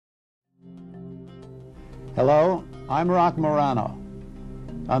Hello, I'm Rock Morano.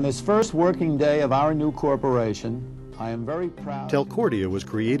 On this first working day of our new corporation, I am very proud. Telcordia was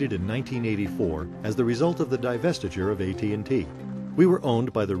created in 1984 as the result of the divestiture of AT&T. We were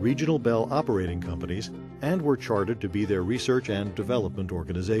owned by the regional Bell operating companies and were chartered to be their research and development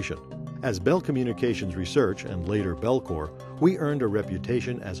organization. As Bell Communications Research and later Bellcore, we earned a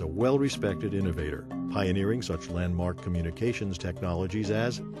reputation as a well-respected innovator, pioneering such landmark communications technologies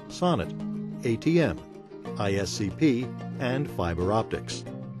as SONET, ATM, ISCP, and fiber optics.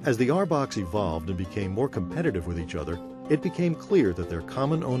 As the RBOCs evolved and became more competitive with each other, it became clear that their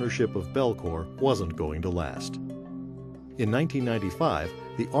common ownership of Bellcore wasn't going to last. In 1995,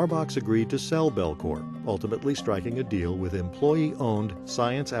 the RBOCs agreed to sell Bellcore, ultimately striking a deal with employee-owned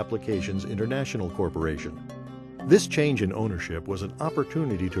Science Applications International Corporation. This change in ownership was an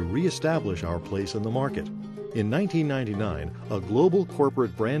opportunity to re-establish our place in the market. In 1999, a global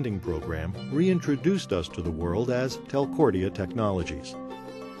corporate branding program reintroduced us to the world as Telcordia Technologies.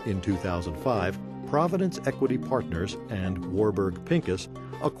 In 2005, Providence Equity Partners and Warburg Pincus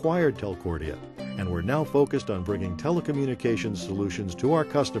acquired Telcordia, and we're now focused on bringing telecommunications solutions to our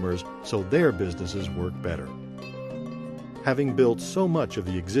customers so their businesses work better. Having built so much of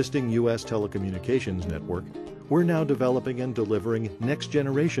the existing U.S. telecommunications network, we're now developing and delivering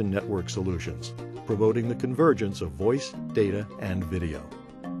next-generation network solutions, promoting the convergence of voice, data, and video.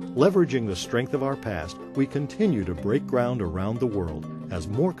 Leveraging the strength of our past, we continue to break ground around the world as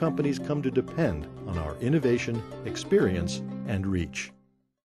more companies come to depend on our innovation, experience, and reach.